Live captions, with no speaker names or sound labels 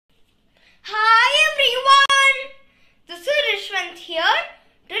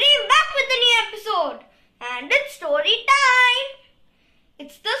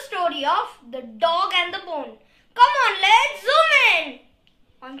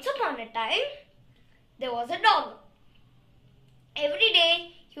Once upon a time, there was a dog. Every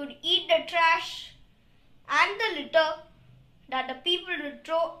day, he would eat the trash and the litter that the people would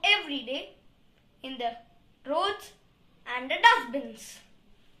throw every day in the roads and the dustbins.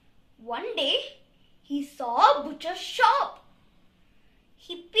 One day, he saw a butcher's shop.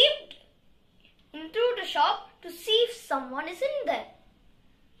 He peeped into the shop to see if someone is in there.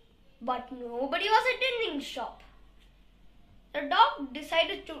 But nobody was attending the shop. The dog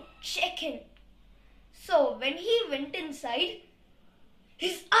decided to check in. So when he went inside,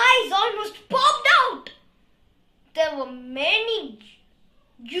 his eyes almost popped out. There were many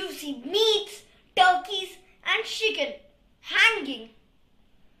juicy meats, turkeys and chicken hanging.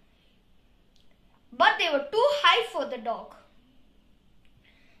 But they were too high for the dog.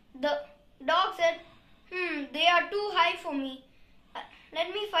 The dog said, they are too high for me.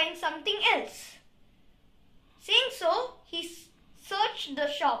 Let me find something else. Saying so, he searched the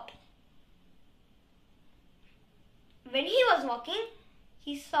shop. When he was walking,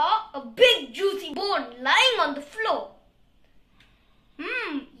 he saw a big juicy bone lying on the floor.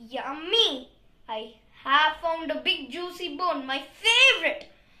 Yummy! I have found a big juicy bone, my favorite.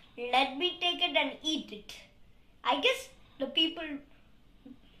 Let me take it and eat it. I guess the people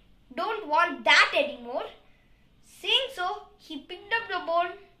don't want that anymore. Saying so, he picked up the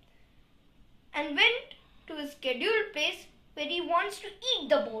bone and went to his scheduled place where he wants to eat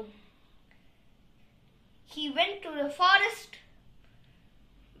the bone. He went to the forest,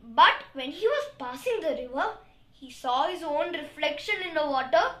 but when he was passing the river, he saw his own reflection in the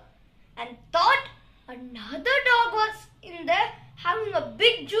water and thought another dog was in there having a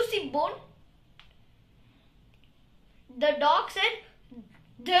big juicy bone. The dog said,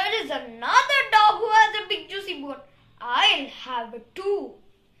 "There is another dog who has a big juicy bone. I'll have it too."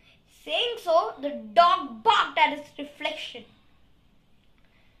 Saying so, the dog barked at his reflection.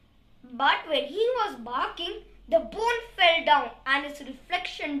 But when he was barking, the bone fell down and his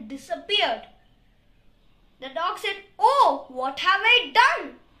reflection disappeared. The dog said, "Oh, what have I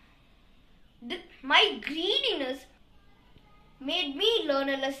done? My greediness made me learn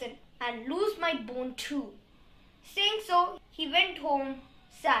a lesson and lose my bone too." Saying so, he went home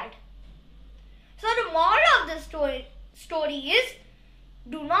sad. So the moral of the story is,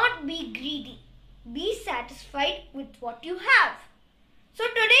 do not be greedy. Be satisfied with what you have.